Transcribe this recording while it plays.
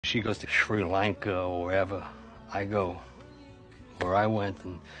She goes to Sri Lanka or wherever. I go where I went,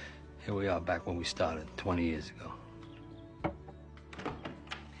 and here we are back when we started 20 years ago.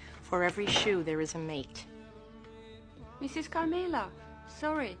 For every shoe, there is a mate. Mrs. Carmela,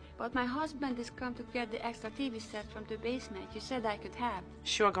 sorry, but my husband is come to get the extra TV set from the basement you said I could have.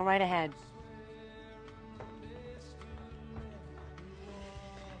 Sure, go right ahead.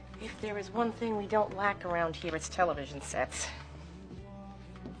 If there is one thing we don't lack around here, it's television sets.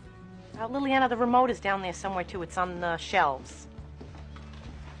 Liliana, the remote is down there somewhere, too. It's on the shelves.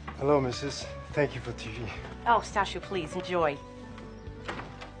 Hello, Mrs. Thank you for TV. Oh, Stashu, please, enjoy.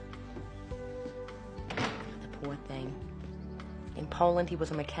 The poor thing. In Poland, he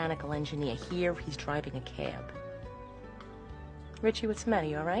was a mechanical engineer. Here, he's driving a cab. Richie, what's the matter?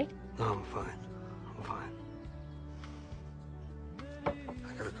 You all right? No, I'm fine.